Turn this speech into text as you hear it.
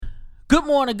Good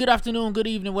morning, good afternoon, good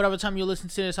evening, whatever time you're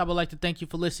listening to this. I would like to thank you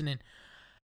for listening.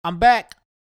 I'm back.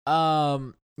 I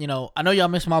know y'all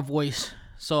miss my voice,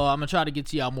 so I'm gonna try to get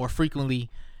to y'all more frequently.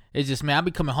 It's just, man, I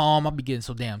be coming home, I be getting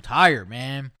so damn tired,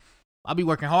 man. I be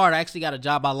working hard. I actually got a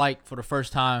job I like for the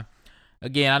first time.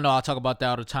 Again, I know I talk about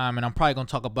that all the time, and I'm probably gonna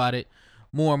talk about it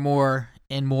more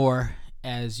and more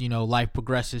as life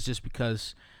progresses. Just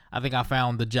because I think I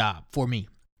found the job for me.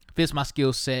 Fits my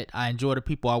skill set. I enjoy the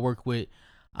people I work with.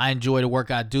 I enjoy the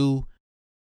work I do.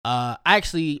 I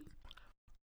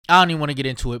don't even want to get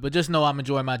into it, but just know I'm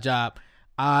enjoying my job.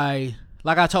 Like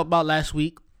I talked about last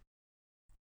week,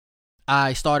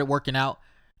 I started working out.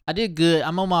 I did good.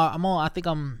 I think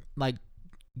I'm like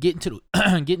getting to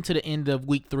the end of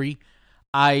week 3.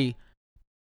 I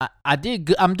did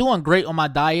good. I'm doing great on my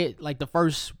diet. Like the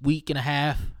first week and a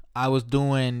half, I was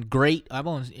doing great. I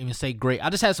won't even say great. I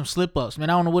just had some slip ups, man.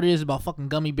 I don't know what it is about fucking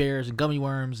gummy bears and gummy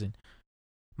worms, and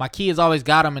my kids always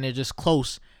got them and they're just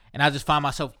close, and I just find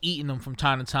myself eating them from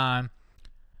time to time.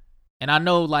 And I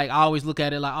know, like, I always look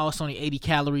at it like, oh, it's only 80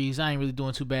 calories. I ain't really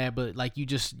doing too bad, but like you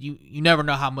never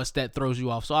know how much that throws you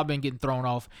off. So I've been getting thrown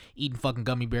off eating fucking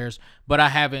gummy bears, but I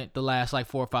haven't the last like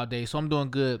 4 or 5 days. So I'm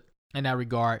doing good in that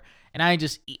regard. And I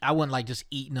wouldn't like just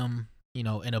eating them,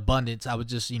 in abundance. I would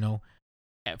just,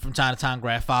 from time to time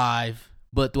grab 5,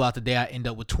 but throughout the day I end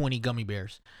up with 20 gummy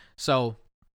bears. So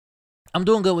I'm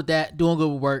doing good with that, doing good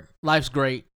with work. Life's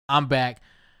great. I'm back.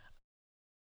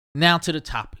 Now to the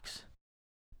topics.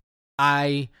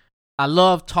 I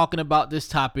love talking about this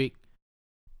topic,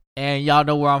 and y'all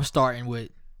know where I'm starting with.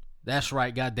 That's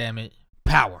right, goddammit,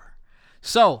 power.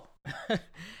 So,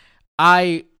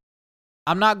 I'm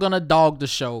not going to dog the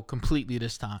show completely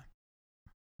this time.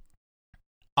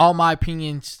 All my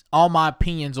opinions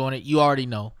on it, you already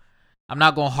know. I'm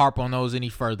not going to harp on those any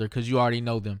further because you already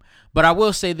know them. But I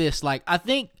will say this, like, I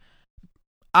think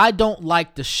I don't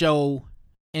like the show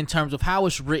in terms of how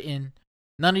it's written.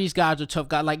 None of these guys are tough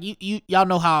guys. Like, y'all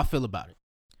know how I feel about it.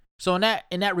 So in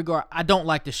that regard, I don't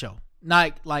like the show.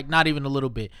 Not even a little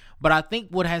bit. But I think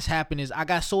what has happened is I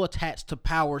got so attached to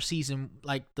Power season,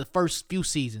 like the first few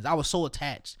seasons. I was so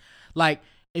attached. Like,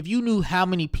 if you knew how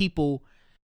many people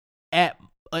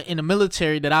in the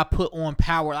military that I put on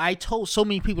Power. I told so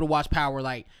many people to watch Power.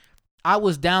 Like, I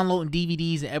was downloading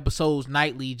DVDs and episodes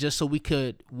nightly just so we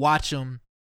could watch them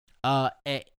on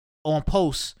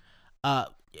posts.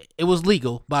 It was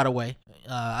legal, by the way.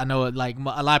 I know, like,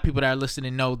 a lot of people that are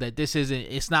listening know that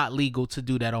it's not legal to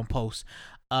do that on posts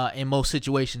in most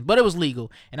situations, but it was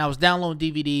legal. And I was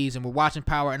downloading DVDs and we're watching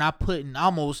Power, and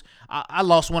I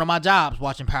lost one of my jobs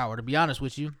watching Power, to be honest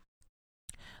with you.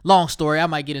 Long story. I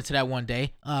might get into that one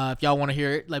day. If y'all want to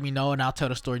hear it, let me know and I'll tell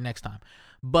the story next time.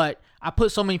 But I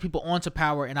put so many people onto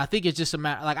Power, and I think it's just a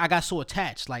matter, like, I got so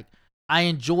attached. Like, I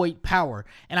enjoyed Power.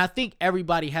 And I think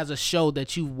everybody has a show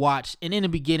that you watched, and in the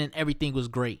beginning, everything was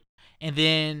great. And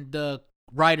then the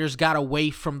writers got away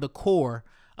from the core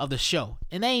of the show.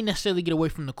 And they ain't necessarily get away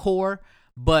from the core,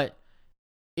 but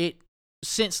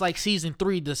since like season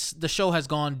 3, the show has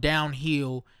gone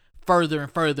downhill further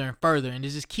and further and further, and it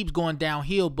just keeps going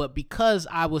downhill. But because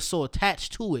I was so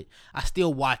attached to it, I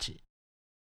still watch it.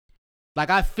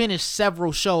 Like, I finished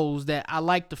several shows that I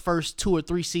liked the first 2 or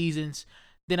 3 seasons.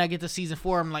 Then I get to season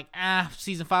 4, I'm like,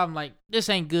 season 5, I'm like, this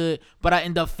ain't good. But I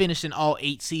end up finishing all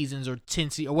 8 seasons or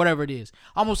 10 seasons or whatever it is.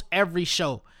 Almost every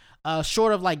show.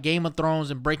 Short of like Game of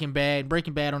Thrones and Breaking Bad.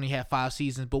 Breaking Bad only had 5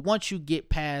 seasons. But once you get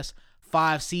past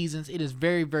 5 seasons, it is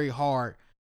very, very hard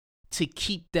to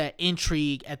keep that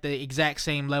intrigue at the exact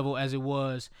same level as it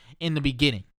was in the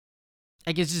beginning.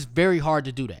 Like, it's just very hard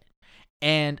to do that.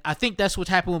 And I think that's what's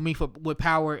happened with me with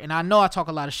Power. And I know I talk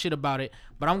a lot of shit about it,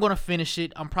 but I'm going to finish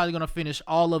it. I'm probably going to finish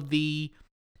all of the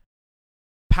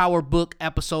Power Book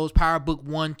episodes, Power Book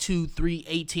 1, 2, 3,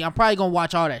 18. I'm probably going to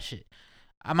watch all that shit.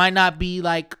 I might not be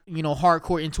like,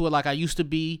 hardcore into it like I used to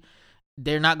be.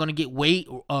 They're not going to get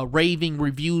raving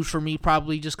reviews for me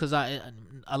probably just because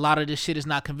a lot of this shit is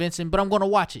not convincing, but I'm going to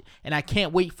watch it. And I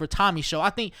can't wait for Tommy's show. I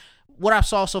think what I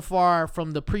saw so far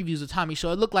from the previews of Tommy's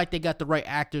show, it looked like they got the right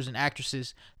actors and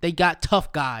actresses. They got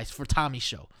tough guys for Tommy's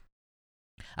show.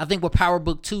 I think with Power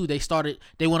Book 2, they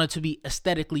wanted to be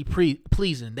aesthetically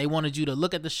pleasing. They wanted you to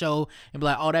look at the show and be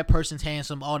like, oh, that person's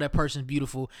handsome, oh, that person's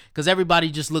beautiful, because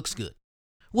everybody just looks good.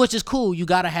 Which is cool. You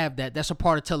got to have that. That's a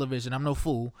part of television. I'm no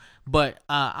fool. But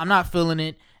I'm not feeling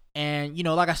it. And,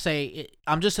 like I say,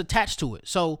 I'm just attached to it.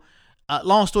 So,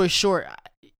 long story short,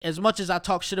 as much as I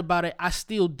talk shit about it, I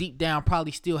still deep down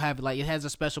probably still have it. Like, it has a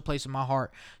special place in my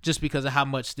heart just because of how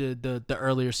much the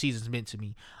earlier seasons meant to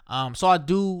me. So I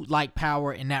do like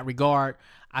Power in that regard.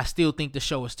 I still think the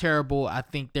show is terrible. I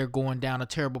think they're going down a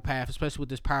terrible path, especially with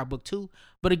this Power Book 2.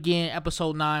 But again,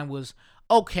 episode 9 was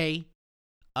okay.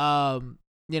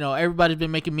 Everybody's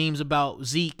been making memes about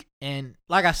Zeke. And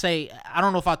like I say, I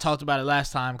don't know if I talked about it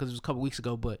last time because it was a couple weeks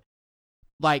ago, but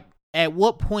like, at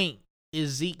what point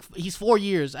is Zeke, he's 4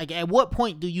 years. Like, at what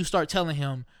point do you start telling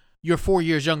him you're 4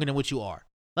 years younger than what you are?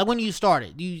 Like, when you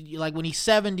started, do you, like, when he's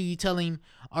 7, do you tell him,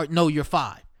 or no, you're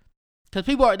 5? Because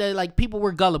people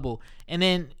were gullible. And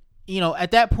then,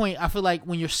 at that point, I feel like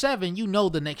when you're 7,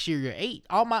 the next year you're 8.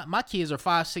 All my kids are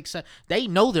 5, 6, 7. They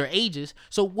know their ages.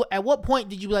 So at what point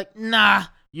did you be like, nah,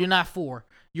 you're not 4,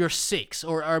 you're 6,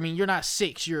 or I mean, you're not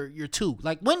 6, you're 2?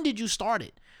 Like, when did you start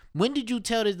it? When did you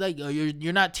tell this, like,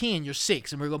 you're not 10, you're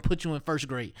 6, and we're gonna put you in first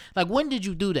grade? Like, when did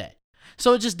you do that?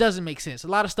 So it just doesn't make sense. A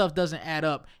lot of stuff doesn't add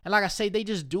up. And like I say, they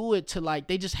just do it to, like,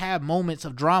 they just have moments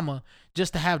of drama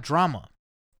just to have drama.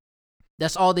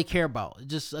 That's all they care about.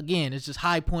 It's just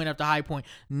high point after high point.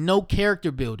 No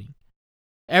character building.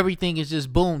 Everything is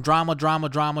just boom, drama.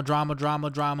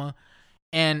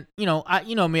 And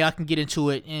I can get into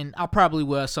it, and I probably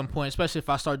will at some point, especially if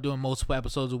I start doing multiple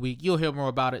episodes a week. You'll hear more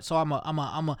about it. So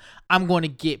I'm going to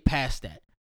get past that,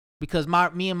 because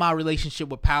me and my relationship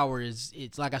with Power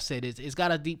it's like I said, it's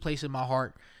got a deep place in my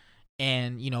heart,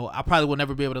 and I probably will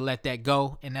never be able to let that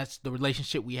go. And that's the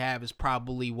relationship we have is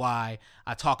probably why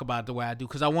I talk about it the way I do,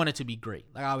 because I want it to be great.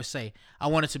 Like I always say, I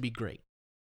want it to be great,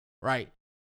 right?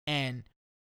 And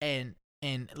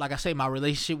like I say, my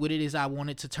relationship with it is I want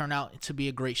it to turn out to be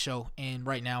a great show, and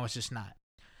right now it's just not.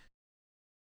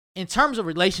 In terms of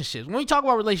relationships, when we talk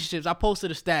about relationships, I posted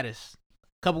a status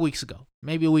a couple weeks ago,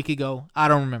 maybe a week ago, I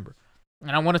don't remember,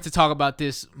 and I wanted to talk about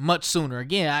this much sooner.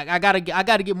 Again, I gotta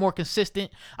get more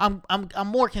consistent. I'm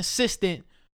more consistent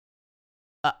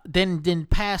than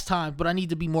past times, but I need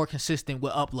to be more consistent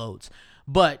with uploads.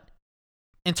 But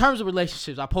in terms of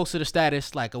relationships, I posted a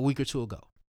status like a week or two ago.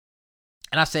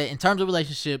 And I said, in terms of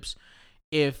relationships,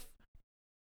 if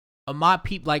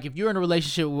if you're in a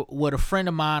relationship with a friend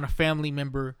of mine, a family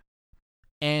member,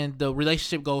 and the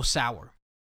relationship goes sour,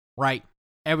 right?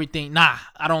 Everything, I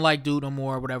don't like dude no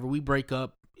more, whatever. We break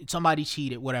up, somebody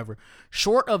cheated, whatever.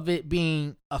 Short of it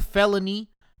being a felony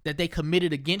that they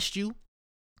committed against you,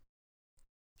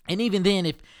 and even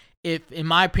then, if in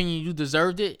my opinion you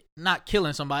deserved it, not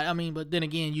killing somebody, I mean, but then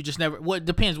again, you just never.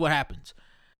 Depends what happens.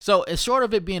 So, as short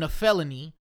of it being a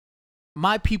felony,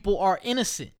 my people are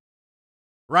innocent,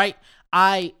 right?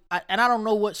 I don't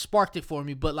know what sparked it for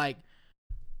me, but like,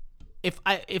 if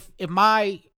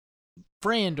my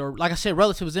friend, or like I said,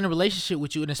 relative is in a relationship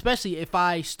with you, and especially if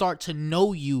I start to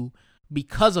know you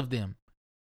because of them,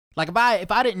 like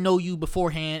if I didn't know you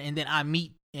beforehand and then I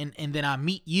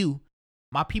meet you,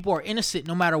 my people are innocent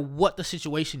no matter what the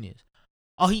situation is.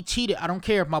 Oh, he cheated. I don't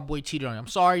care if my boy cheated on you. I'm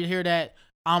sorry to hear that.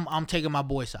 I'm taking my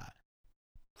boy's side.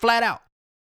 Flat out.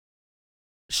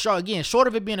 Short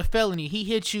of it being a felony, he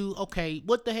hit you. Okay,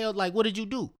 what the hell? Like, what did you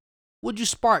do? What did you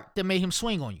spark that made him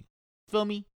swing on you? Feel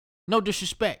me? No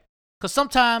disrespect. Because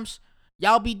sometimes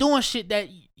y'all be doing shit that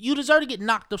you deserve to get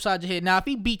knocked upside your head. Now, if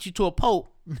he beat you to a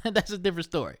pulp, that's a different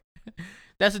story.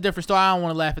 That's a different story. I don't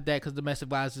want to laugh at that, because domestic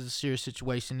violence is a serious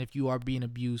situation. If you are being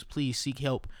abused, please seek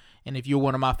help. And if you're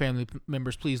one of my family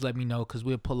members, please let me know, because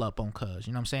we'll pull up on cuz.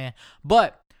 You know what I'm saying?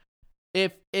 But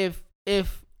if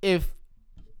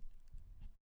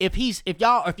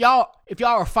y'all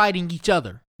are fighting each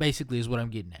other, basically is what I'm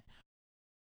getting at,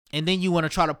 and then you want to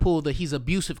try to pull the he's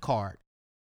abusive card,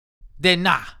 then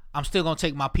I'm still gonna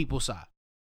take my people's side,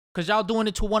 because y'all doing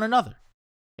it to one another.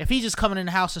 If he's just coming in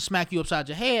the house and smack you upside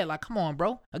your head, like, come on,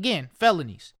 bro. Again,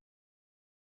 felonies.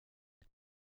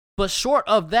 But short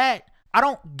of that, I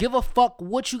don't give a fuck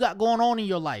what you got going on in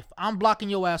your life. I'm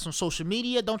blocking your ass on social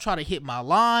media. Don't try to hit my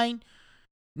line.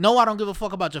 No, I don't give a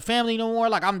fuck about your family no more.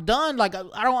 Like, I'm done. Like,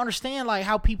 I don't understand, like,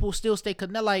 how people still stay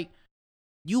connected. Like,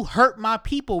 you hurt my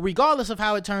people regardless of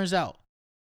how it turns out.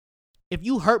 If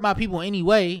you hurt my people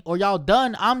anyway, or y'all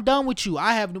done, I'm done with you.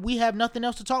 We have nothing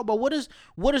else to talk about. What is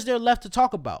there left to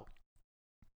talk about?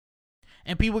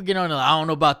 And people get on, I don't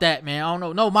know about that, man. I don't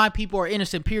know. No, my people are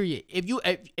innocent, period.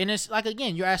 And it's like,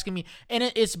 again, you're asking me, and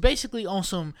it's basically on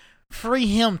some free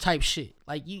him type shit.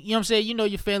 Like, you know what I'm saying? You know,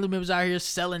 your family members out here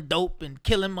selling dope and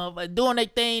killing motherfuckers, doing their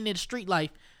thing in the street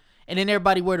life, and then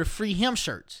everybody wear the free him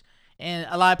shirts. And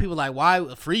a lot of people like,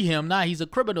 why free him? Nah, he's a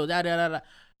criminal.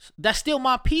 That's still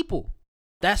my people.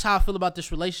 That's how I feel about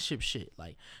this relationship shit.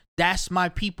 Like, that's my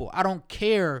people. I don't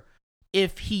care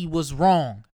if he was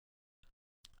wrong.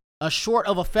 A short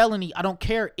of a felony, I don't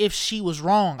care if she was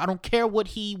wrong. I don't care what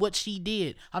she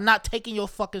did. I'm not taking your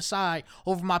fucking side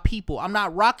over my people. I'm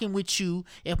not rocking with you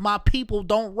if my people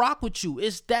don't rock with you.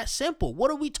 It's that simple.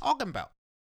 What are we talking about?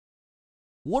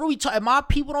 If my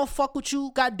people don't fuck with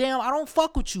you, goddamn, I don't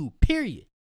fuck with you. Period.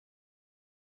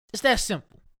 It's that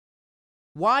simple.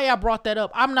 Why I brought that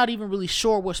up, I'm not even really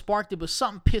sure what sparked it, but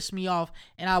something pissed me off,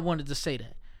 and I wanted to say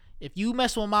that. If you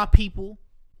mess with my people,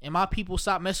 and my people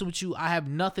stop messing with you, I have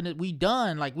nothing that we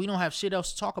done. Like, we don't have shit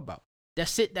else to talk about.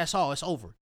 That's it. That's all. It's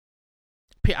over.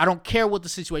 I don't care what the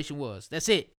situation was. That's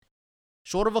it.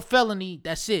 Short of a felony,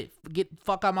 that's it.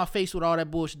 Fuck out my face with all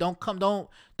that bullshit. Don't,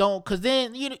 cause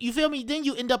then, you feel me? Then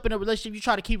you end up in a relationship. You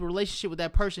try to keep a relationship with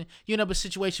that person. You end up in a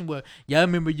situation where, yeah, I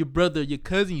remember your brother, your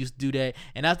cousin used to do that.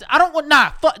 And I don't want,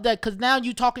 fuck that, cause now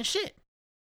you talking shit.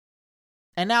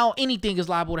 And now anything is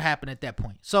liable to happen at that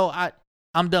point. So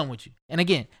I'm done with you. And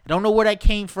again, I don't know where that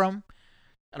came from.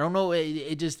 I don't know.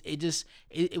 It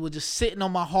was just sitting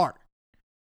on my heart.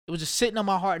 It was just sitting on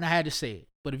my heart, and I had to say it.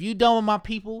 But if you done with my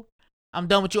people, I'm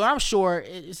done with you. I'm sure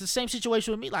it's the same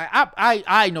situation with me. Like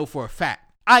I know for a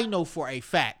fact.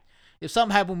 If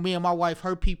something happened with me and my wife,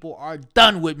 her people are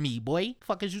done with me, boy.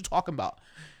 Fuck is you talking about?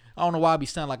 I don't know why I be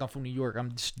sounding like I'm from New York.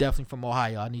 I'm just definitely from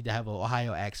Ohio. I need to have an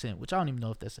Ohio accent, which I don't even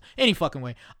know if that's any fucking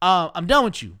way. I'm done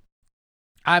with you.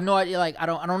 I have no idea. Like, I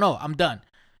don't know. I'm done.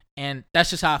 And that's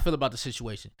just how I feel about the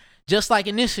situation. Just like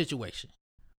in this situation,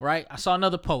 right? I saw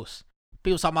another post.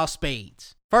 People talking about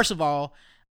spades. First of all,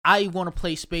 I want to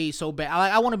play spades so bad.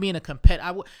 I want to be in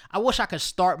a I wish I could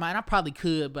start mine. I probably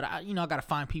could, but I got to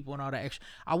find people and all that extra.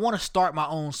 I want to start my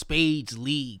own spades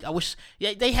league. I wish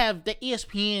they have the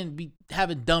ESPN be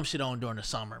having dumb shit on during the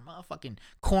summer. Motherfucking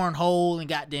cornhole and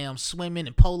goddamn swimming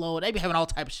and polo. They be having all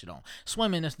type of shit on.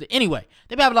 Swimming anyway.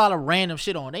 They be having a lot of random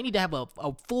shit on. They need to have a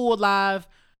full live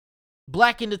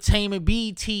Black Entertainment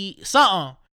BT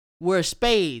something where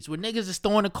spades, where niggas is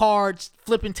throwing the cards,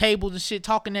 flipping tables and shit,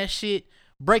 talking that shit.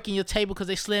 Breaking your table because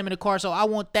they slam in the car. So I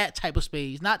want that type of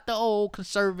spades, not the old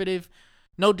conservative,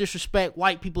 no disrespect,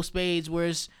 white people spades where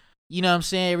it's, you know what I'm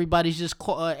saying, everybody's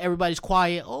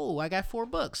quiet. Oh, I got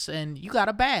 $4 and you got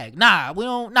a bag. Nah.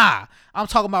 I'm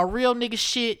talking about real nigga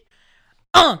shit.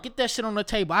 Get that shit on the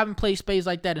table. I haven't played spades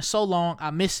like that in so long. I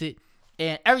miss it.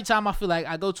 And every time I feel like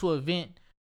I go to an event,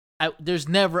 there's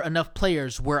never enough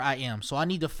players where I am. So I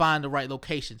need to find the right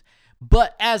locations.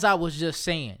 But as I was just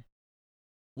saying,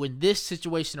 when this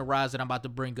situation arises that I'm about to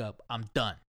bring up, I'm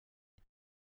done.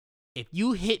 If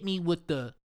you hit me with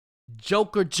the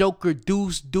Joker,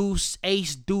 deuce,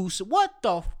 ace, deuce, what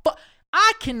the fuck?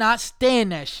 I cannot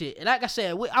stand that shit. And like I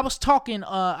said, I was talking,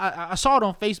 I saw it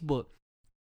on Facebook,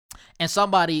 and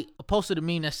somebody posted a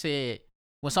meme that said,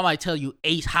 when somebody tell you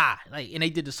ace high, like, and they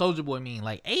did the Soulja Boy meme,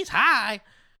 like, ace high?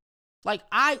 Like,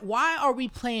 why are we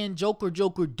playing Joker,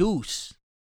 deuce?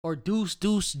 Or deuce,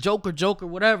 Joker,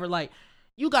 whatever, like,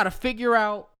 you got to figure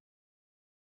out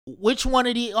which one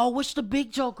of the, what's the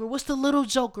big joker? What's the little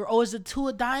joker? Oh, is it 2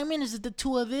 of diamond? Is it the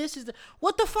 2 of this?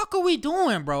 What the fuck are we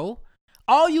doing, bro?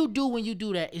 All you do when you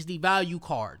do that is devalue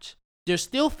cards. There's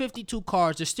still 52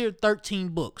 cards. There's still 13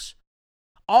 books.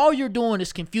 All you're doing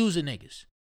is confusing niggas.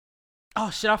 Oh,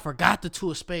 shit, I forgot the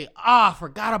 2 of spade. I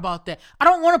forgot about that. I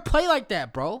don't want to play like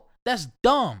that, bro. That's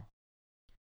dumb.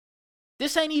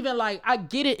 This ain't even like, I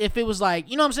get it if it was like,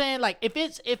 you know what I'm saying? Like, if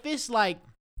it's like,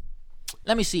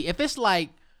 let me see. If it's like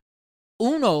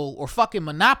Uno or fucking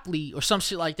Monopoly or some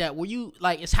shit like that, where you,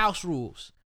 like, it's house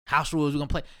rules. House rules, we're gonna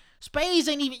play. Spades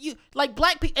ain't even, you, like,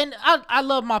 black people, and I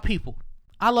love my people.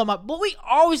 But we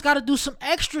always gotta do some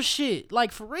extra shit.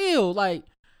 Like, for real. Like,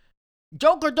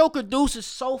 Joker, deuce is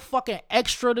so fucking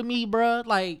extra to me, bruh.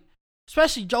 Like,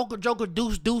 especially Joker,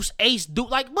 deuce, ace,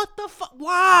 deuce. Like, what the fuck?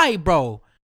 Why, bro?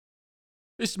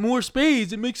 It's more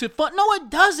spades. It makes it fun. No,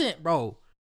 it doesn't, bro.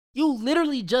 You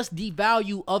literally just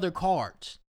devalue other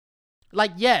cards.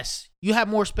 Like, yes, you have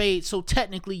more spades, so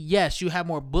technically, yes, you have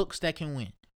more books that can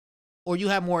win. Or you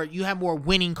have more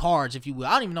winning cards, if you will.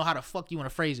 I don't even know how the fuck you want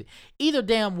to phrase it. Either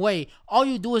damn way, all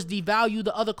you do is devalue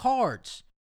the other cards.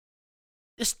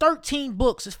 It's 13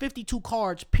 books. It's 52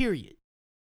 cards, period.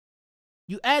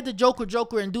 You add the Joker,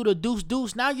 and do the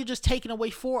deuce. Now you're just taking away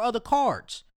 4 other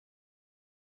cards.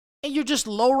 And you're just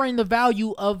lowering the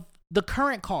value of the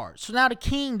current cards. So now the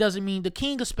king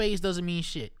of spades doesn't mean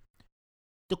shit.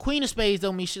 The queen of spades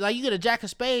don't mean shit. Like, you get a jack of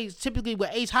spades, typically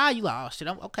with ace high, you like, oh shit,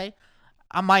 I'm okay.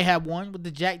 I might have one with the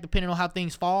jack, depending on how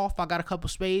things fall. If I got a couple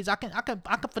spades, I can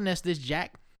finesse this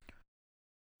jack.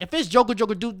 If it's Joker,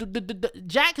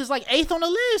 Jack is like 8th on the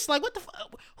list. Like, what the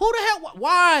fuck? Who the hell?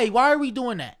 Why are we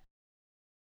doing that?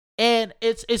 And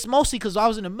it's mostly because I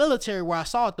was in the military where I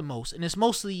saw it the most, and it's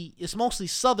mostly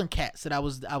Southern cats that I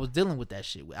was dealing with that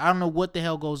shit with. I don't know what the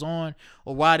hell goes on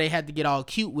or why they had to get all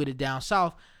cute with it down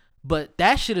south, but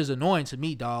that shit is annoying to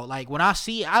me, dog. Like when I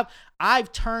see,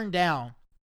 I've turned down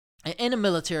in the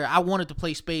military. I wanted to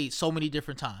play spades so many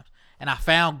different times, and I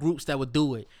found groups that would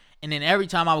do it. And then every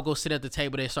time I would go sit at the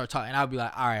table, they start talking, and I'd be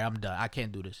like, all right, I'm done. I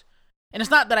can't do this. And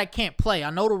it's not that I can't play. I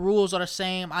know the rules are the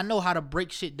same. I know how to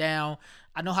break shit down.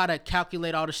 I know how to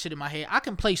calculate all the shit in my head. I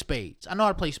can play spades. I know how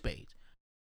to play spades.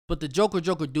 But the Joker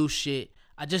do shit,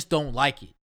 I just don't like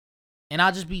it. And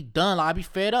I'll just be done. I'll be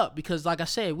fed up because, like I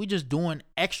said, we just doing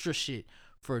extra shit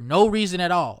for no reason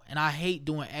at all. And I hate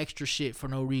doing extra shit for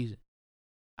no reason.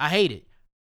 I hate it.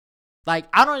 Like,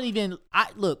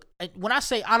 look, when I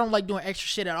say I don't like doing extra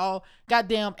shit at all,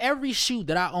 goddamn, every shoe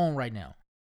that I own right now,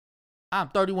 I'm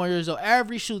 31 years old.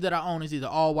 Every shoe that I own is either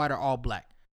all white or all black.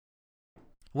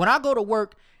 When I go to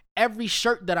work, every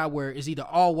shirt that I wear is either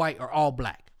all white or all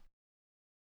black.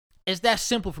 It's that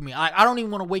simple for me. I don't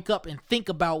even want to wake up and think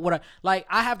about I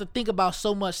have to think about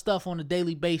so much stuff on a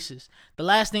daily basis. The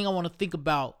last thing I want to think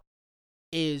about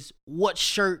is what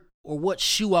shirt or what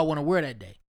shoe I want to wear that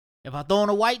day. If I throw on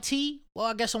a white tee, well,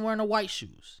 I guess I'm wearing the white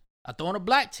shoes. I throw on a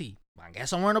black tee, I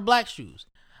guess I'm wearing the black shoes.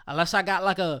 Unless I got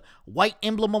like a white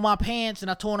emblem on my pants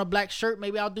and I throw on a black shirt,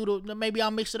 maybe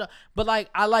I'll mix it up. But like,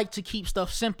 I like to keep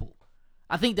stuff simple.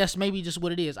 I think that's maybe just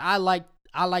what it is. I like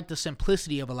the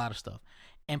simplicity of a lot of stuff.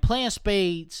 And playing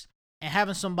spades and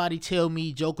having somebody tell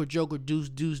me Joker, deuce,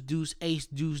 deuce, ace,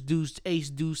 deuce, ace,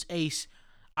 deuce, ace.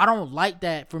 I don't like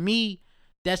that. For me,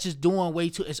 that's just doing way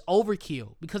too, it's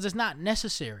overkill because it's not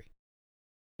necessary.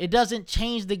 It doesn't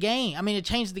change the game. I mean, it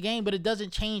changes the game, but it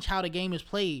doesn't change how the game is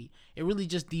played. It really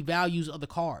just devalues other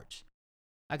cards.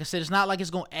 Like I said, it's not like it's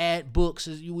going to add books.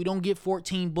 We don't get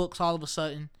 14 books all of a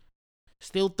sudden.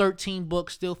 Still 13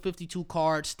 books, still 52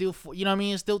 cards, still, you know what I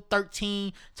mean? It's still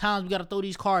 13 times we got to throw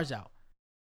these cards out.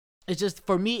 It's just,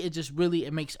 for me,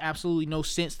 it makes absolutely no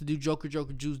sense to do Joker,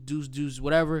 deuce,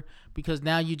 whatever, because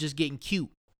now you're just getting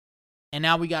cute. And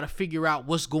now we got to figure out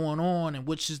what's going on and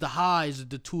which is the high. Is it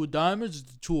the two of diamonds? Is it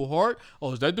the two of heart?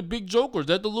 Oh, is that the big joker? Is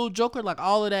that the little joker? Like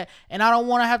all of that. And I don't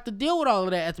want to have to deal with all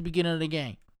of that at the beginning of the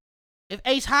game. If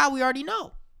ace high, we already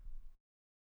know.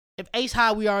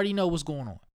 What's going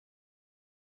on.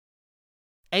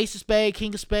 Ace of spade,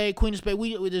 king of spade, queen of spade.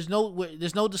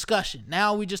 There's no discussion.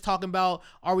 Now we just talking about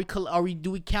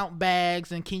do we count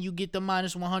bags and can you get the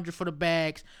minus 100 for the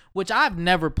bags? Which I've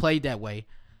never played that way.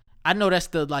 I know that's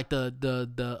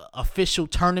the official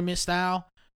tournament style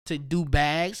to do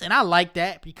bags, and I like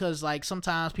that because like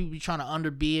sometimes people be trying to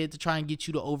underbid to try and get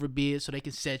you to overbid so they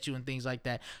can set you and things like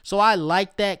that. So I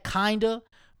like that kinda,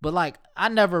 but like I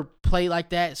never play like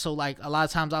that. So like a lot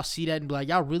of times I'll see that and be like,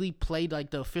 y'all really played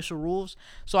like the official rules.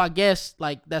 So I guess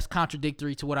like that's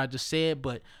contradictory to what I just said,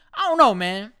 but I don't know,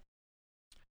 man.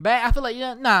 I feel like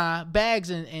bags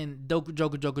and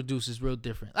Joker deuce is real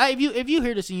different. Like if you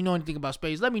hear this and you know anything about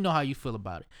spades, let me know how you feel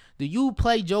about it. Do you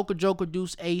play Joker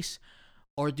deuce ace,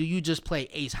 or do you just play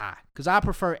ace high? Because I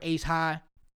prefer ace high,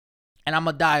 and I'm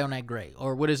gonna die on that gray.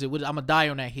 Or what is it? I'm gonna die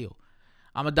on that hill.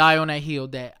 I'm gonna die on that hill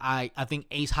that I think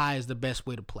ace high is the best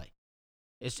way to play.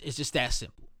 It's just that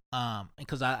simple.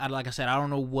 Because I like I said, I don't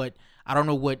know what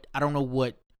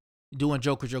doing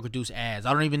Joker deuce adds.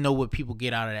 I don't even know what people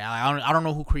get out of that. I don't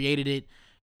know who created it.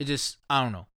 It just, I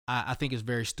don't know. I think it's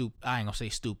very stupid. I ain't gonna say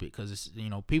stupid because it's,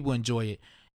 people enjoy it.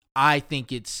 I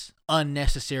think it's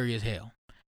unnecessary as hell.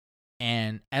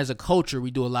 And as a culture,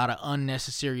 we do a lot of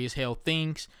unnecessary as hell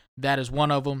things. That is one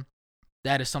of them.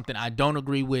 That is something I don't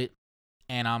agree with,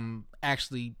 and I'm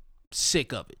actually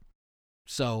sick of it.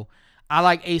 So I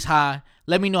like ace high.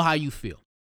 Let me know how you feel.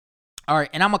 All right,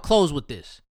 and I'm gonna close with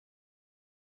this.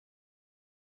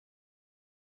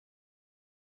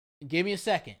 Give me a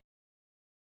second.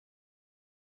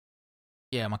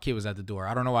 Yeah, my kid was at the door.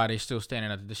 I don't know why they still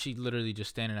standing at the door. She literally just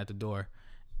standing at the door.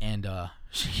 And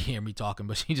she can hear me talking,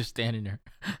 but she just standing there.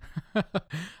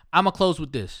 I'm going to close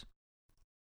with this.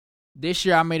 This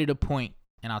year I made it a point,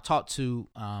 and I talked to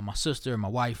my sister and my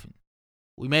wife. And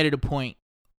we made it a point.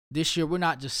 This year we're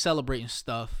not just celebrating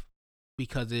stuff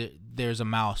because there's a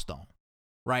milestone.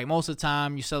 Right? Most of the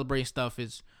time you celebrate stuff,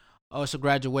 it's a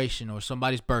graduation or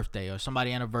somebody's birthday or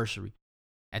somebody's anniversary.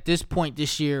 At this point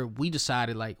this year, we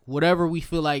decided like whatever we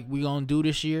feel like we're going to do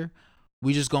this year,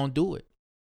 we just going to do it.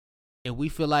 If we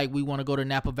feel like we want to go to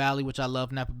Napa Valley, which I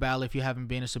love Napa Valley. If you haven't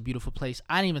been, it's a beautiful place.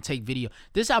 I didn't even take video.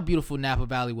 This is how beautiful Napa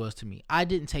Valley was to me. I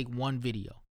didn't take one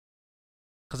video.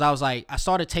 Because I was like, I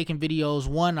started taking videos.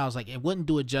 One, I was like, it wouldn't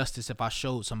do it justice if I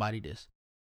showed somebody this.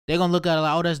 They're going to look at it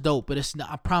like, oh, that's dope. But it's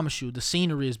not, I promise you, the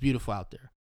scenery is beautiful out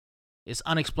there. It's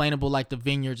unexplainable, like the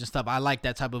vineyards and stuff. I like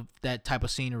that type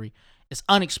of scenery. It's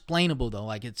unexplainable though.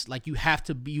 Like it's like you have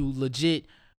to be legit.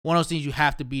 One of those things you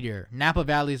have to be there. Napa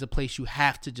Valley is a place you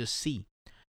have to just see.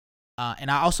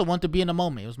 And I also want to be in the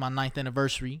moment. It was my 9th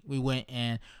anniversary. We went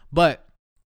but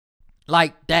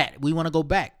like that, we want to go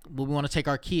back. We want to take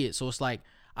our kids. So it's like,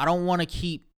 I don't want to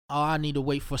keep, I need to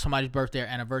wait for somebody's birthday or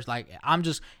anniversary. Like I'm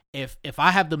just, if I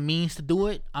have the means to do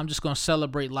it, I'm just going to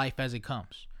celebrate life as it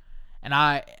comes. And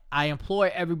I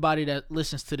implore everybody that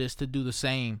listens to this to do the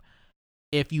same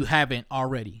if you haven't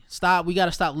already. We got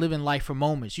to stop living life for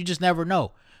moments. You just never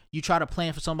know. You try to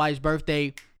plan for somebody's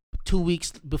birthday 2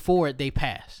 weeks before they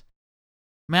pass.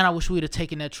 Man, I wish we'd have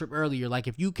taken that trip earlier. Like,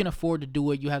 if you can afford to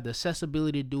do it, you have the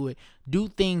accessibility to do it, do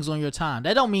things on your time.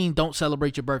 That don't mean don't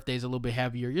celebrate your birthdays a little bit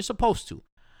heavier. You're supposed to.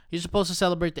 You're supposed to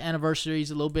celebrate the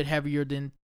anniversaries a little bit heavier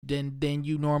than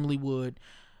you normally would.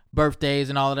 Birthdays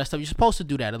and all of that stuff. You're supposed to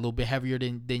do that a little bit heavier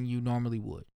than you normally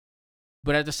would.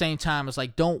 But at the same time, it's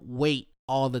like, don't wait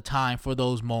all the time for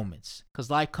those moments, because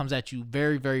life comes at you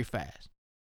very, very fast.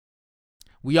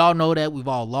 We all know that. We've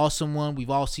all lost someone.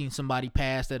 We've all seen somebody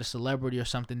pass, that a celebrity or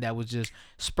something that was just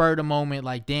spurred a moment.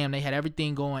 Like, damn, they had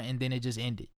everything going and then it just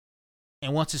ended.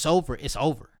 And once it's over, it's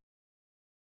over.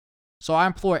 So I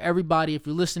implore everybody, if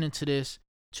you're listening to this,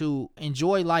 to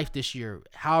enjoy life this year,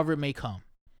 however it may come.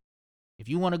 If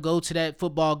you want to go to that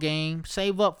football game,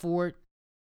 save up for it,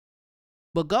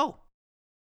 but go.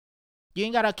 You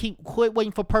ain't got to quit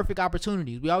waiting for perfect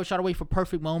opportunities. We always try to wait for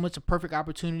perfect moments and perfect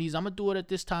opportunities. I'm going to do it at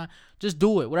this time. Just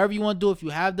do it. Whatever you want to do. If you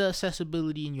have the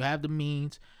accessibility and you have the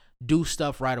means, do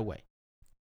stuff right away.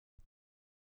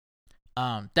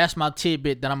 That's my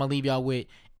tidbit that I'm going to leave y'all with.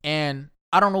 And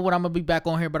I don't know what I'm going to be back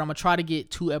on here, but I'm going to try to get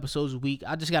 2 episodes a week.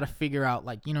 I just got to figure out,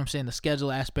 like, you know what I'm saying, the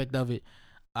schedule aspect of it.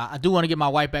 I do want to get my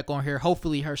wife back on here.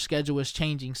 Hopefully her schedule is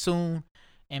changing soon.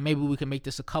 And maybe we can make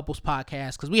this a couples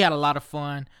podcast, because we had a lot of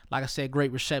fun. Like I said,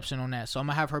 great reception on that. So I'm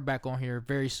going to have her back on here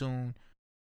very soon.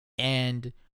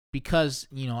 And because,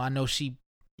 you know, I know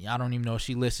I don't even know if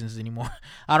she listens anymore.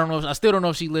 I still don't know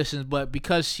if she listens, but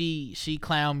because she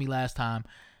clowned me last time,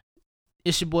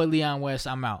 it's your boy Leon West.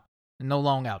 I'm out. No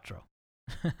long outro.